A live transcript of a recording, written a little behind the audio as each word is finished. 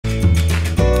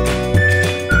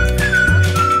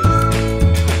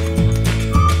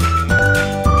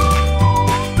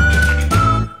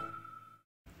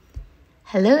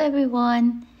Hello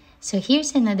everyone! So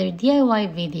here's another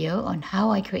DIY video on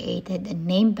how I created a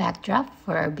name backdrop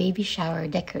for our baby shower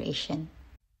decoration.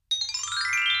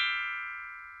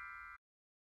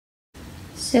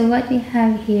 So what we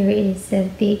have here is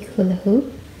a big hula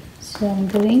hoop. So I'm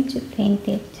going to paint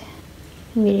it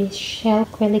with shell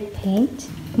acrylic paint.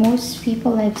 Most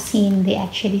people I've seen, they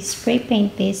actually spray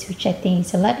paint this, which I think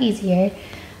is a lot easier.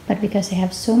 But because I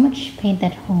have so much paint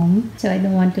at home, so I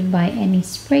don't want to buy any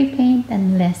spray paint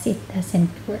unless it doesn't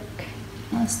work.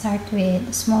 I'll start with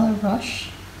a smaller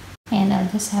brush and I'll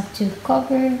just have to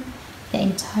cover the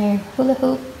entire hula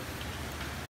hoop.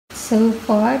 So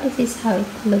far, this is how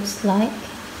it looks like.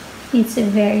 It's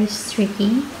very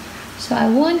streaky. So I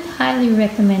won't highly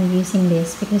recommend using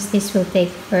this because this will take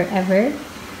forever.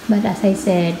 But as I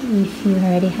said, if you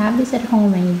already have this at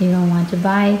home and you don't want to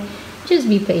buy, just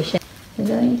be patient. I'm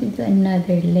going to do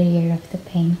another layer of the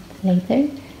paint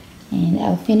later, and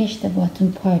I'll finish the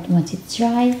bottom part once it's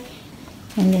dry,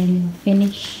 and then we'll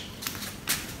finish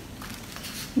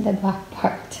the back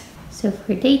part. So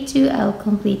for day 2, I'll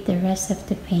complete the rest of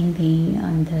the painting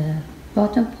on the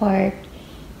bottom part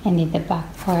and in the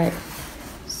back part.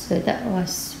 So that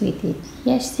was we did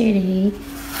yesterday,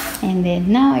 and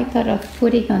then now I thought of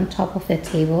putting on top of the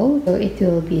table so it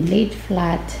will be laid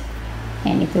flat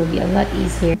and it will be a lot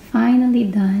easier. Finally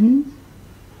done.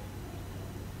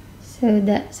 So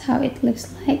that's how it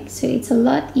looks like. So it's a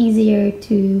lot easier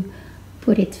to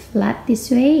put it flat this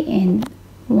way and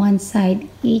one side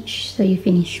each. So you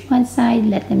finish one side,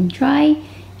 let them dry,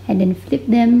 and then flip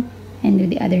them and do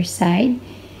the other side.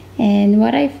 And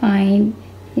what I find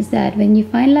is that when you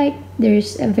find like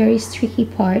there's a very streaky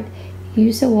part,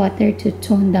 use a water to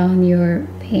tone down your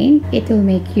paint. It will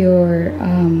make your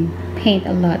paint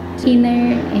a lot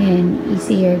thinner and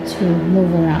easier to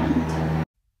move around.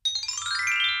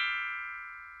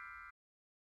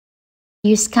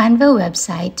 Use Canva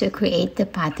website to create the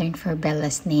pattern for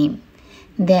Bella's name.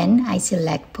 Then I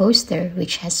select poster,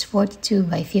 which has 42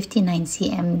 by 59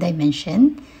 cm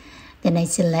dimension. Then I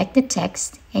select the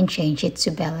text and change it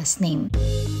to Bella's name.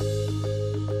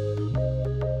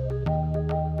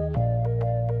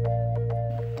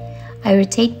 I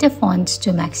rotate the fonts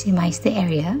to maximize the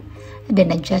area,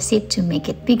 then adjust it to make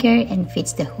it bigger and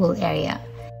fits the whole area.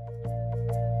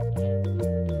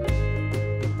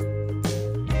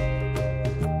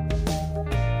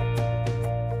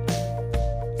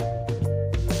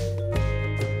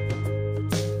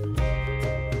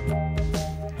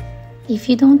 If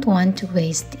you don't want to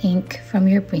waste ink from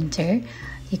your printer,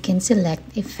 you can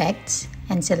select Effects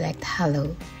and select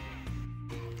Halo.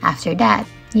 After that,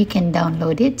 you can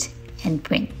download it and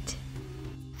print.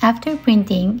 After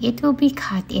printing, it will be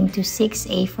cut into 6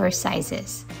 A4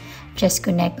 sizes. Just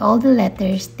connect all the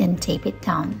letters, then tape it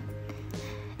down.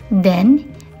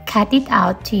 Then, cut it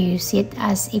out to use it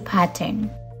as a pattern.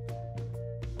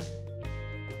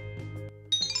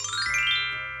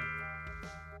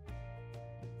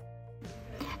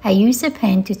 I use a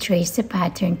pen to trace the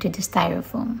pattern to the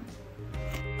styrofoam.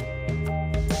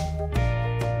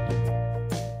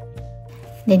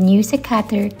 Then use a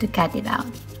cutter to cut it out.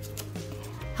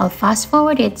 I'll fast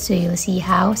forward it so you'll see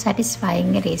how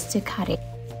satisfying it is to cut it,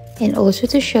 and also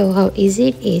to show how easy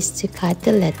it is to cut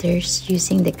the letters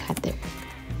using the cutter.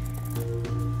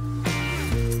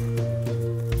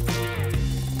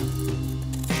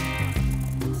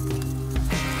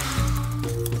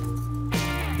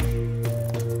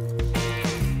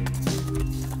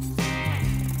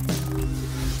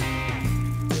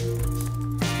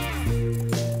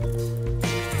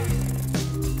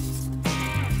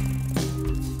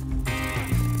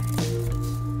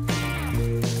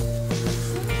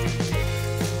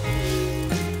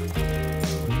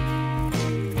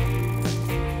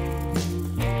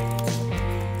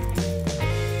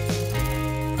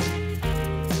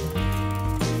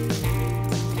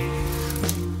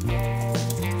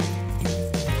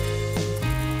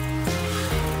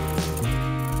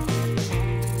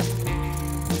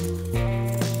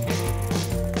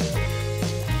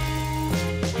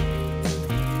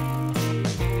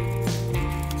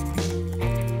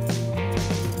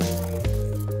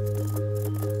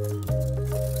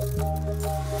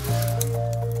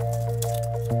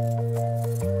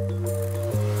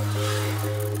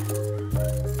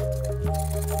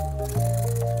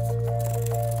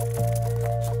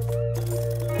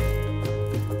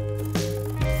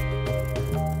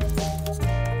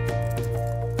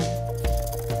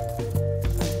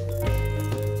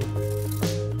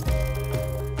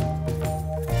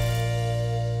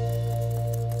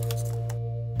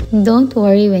 Don't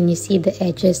worry when you see the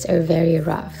edges are very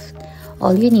rough.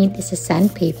 All you need is a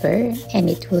sandpaper and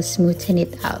it will smoothen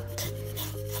it out.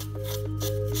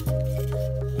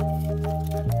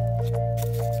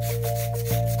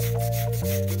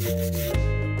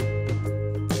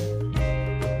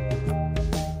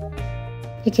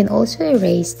 You can also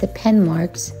erase the pen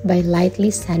marks by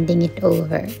lightly sanding it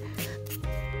over.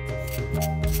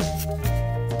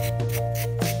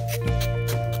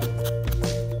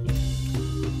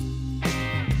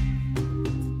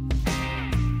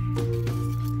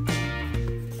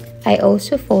 I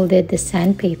also folded the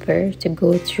sandpaper to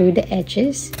go through the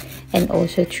edges and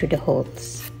also through the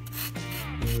holes.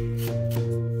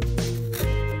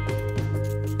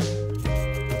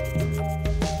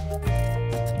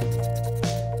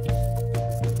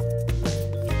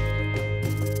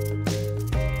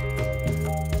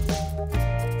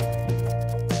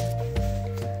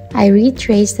 I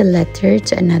retraced the letter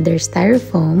to another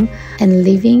styrofoam and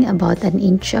leaving about an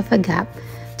inch of a gap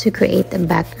to create a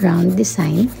background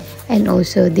design, and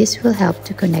also this will help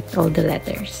to connect all the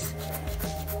letters.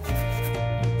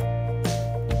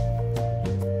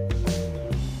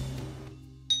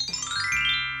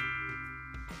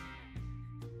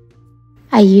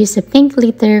 I used a pink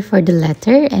glitter for the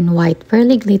letter and white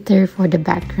pearly glitter for the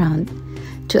background.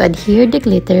 To adhere the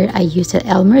glitter, I used an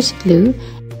Elmer's glue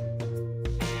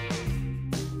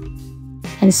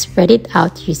and spread it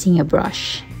out using a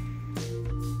brush.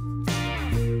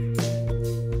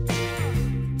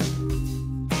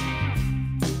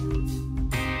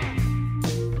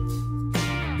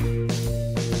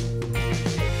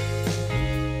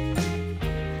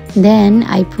 Then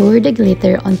I pour the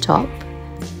glitter on top.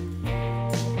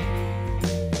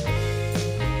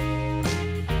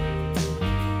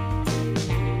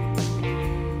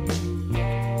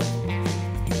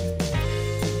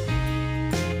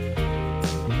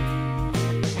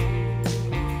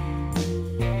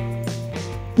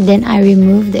 Then I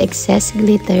remove the excess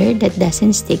glitter that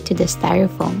doesn't stick to the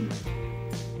styrofoam.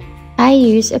 I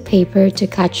use a paper to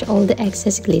catch all the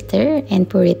excess glitter and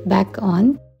pour it back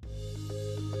on.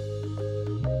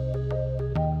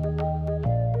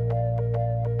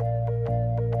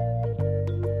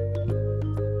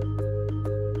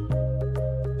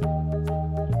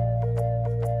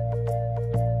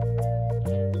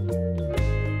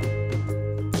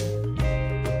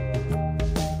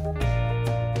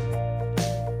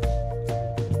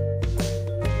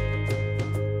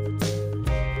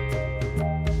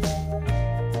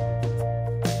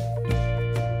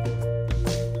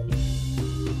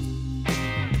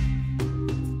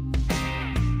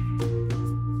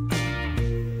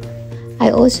 I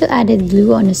also added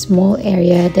glue on a small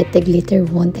area that the glitter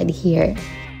won't adhere.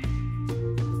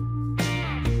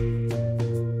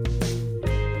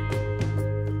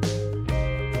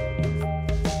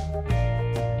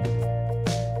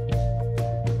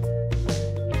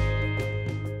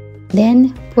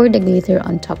 Then pour the glitter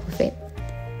on top of it.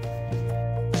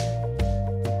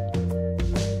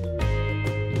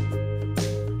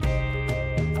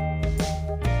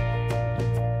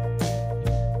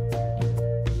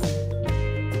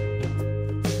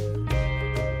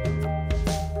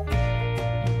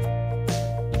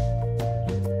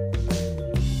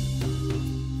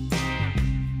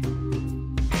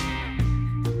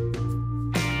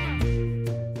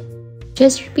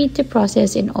 Just repeat the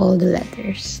process in all the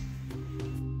letters.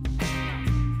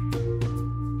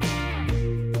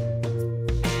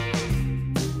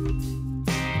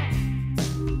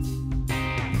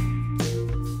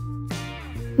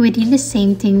 We did the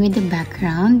same thing with the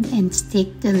background and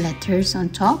stick the letters on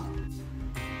top,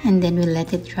 and then we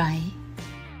let it dry.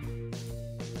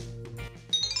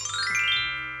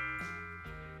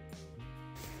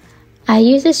 I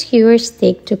use a skewer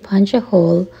stick to punch a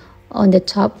hole on the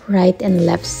top right and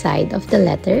left side of the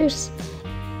letters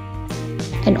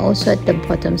and also at the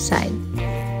bottom side.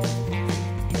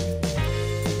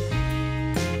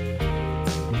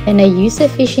 And I use a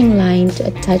fishing line to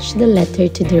attach the letter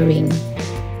to the ring.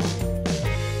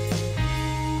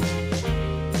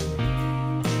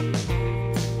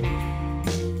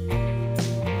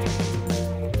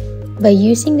 By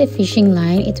using the fishing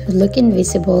line, it will look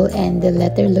invisible and the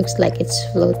letter looks like it's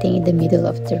floating in the middle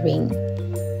of the ring.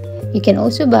 You can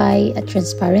also buy a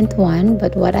transparent one,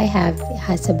 but what I have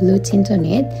has a blue tint on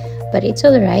it, but it's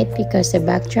alright because the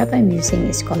backdrop I'm using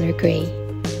is color gray.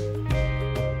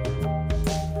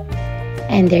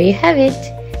 And there you have it.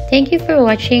 Thank you for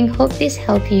watching. Hope this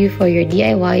helped you for your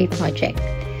DIY project.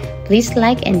 Please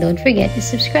like and don't forget to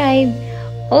subscribe.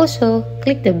 Also,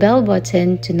 click the bell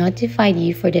button to notify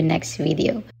you for the next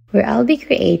video, where I'll be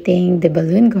creating the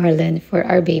balloon garland for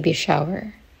our baby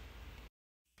shower.